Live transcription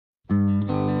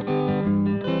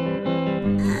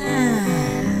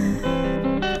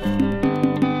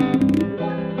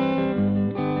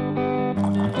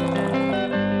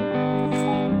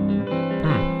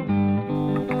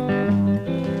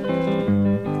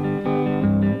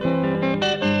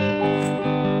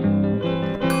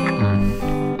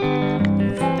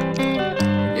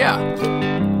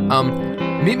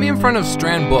Meet me in front of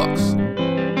Strand Books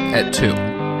at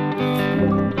 2.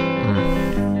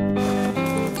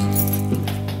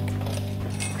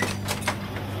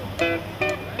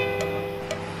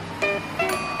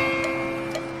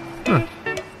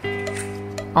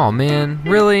 Oh man,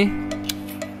 really?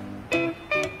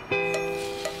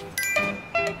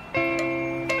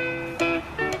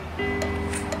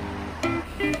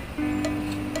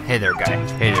 Hey there, guy.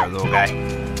 Hey there, little guy.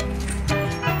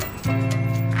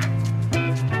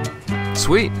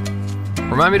 Sweet.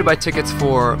 Remind me to buy tickets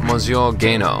for Monsieur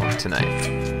Gano tonight.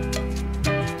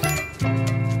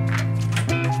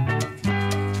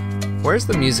 Where's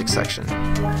the music section?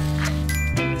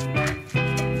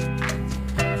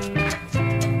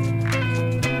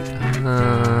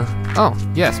 Oh,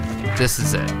 yes, this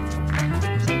is it.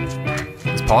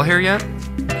 Is Paul here yet?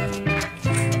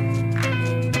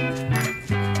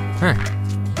 Huh.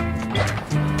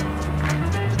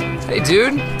 Hey,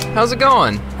 dude, how's it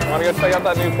going? Want to go check out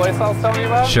that new place I was telling you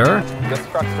about? Sure. This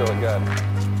truck's really good.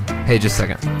 Hey, just a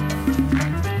second.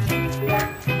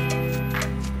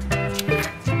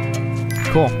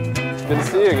 Cool. Good to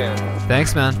see you again.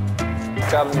 Thanks, man.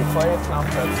 Just got a new place in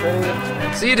Outfit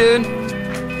City. See you, dude.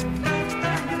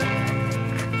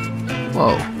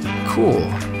 Whoa, cool.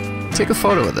 Take a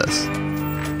photo of this.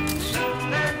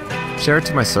 Share it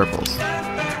to my circles.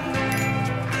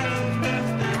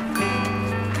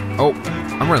 Oh,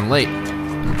 I'm running late.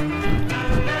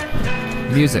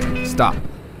 Music, stop.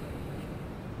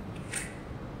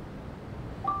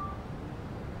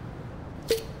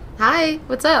 Hi,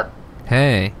 what's up?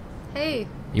 Hey, Hey.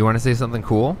 you want to say something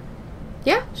cool?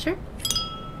 Yeah, sure.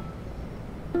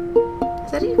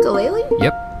 Is that a ukulele?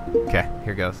 Yep. Okay,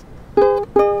 here goes.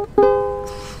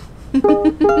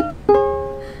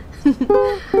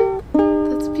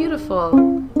 That's beautiful.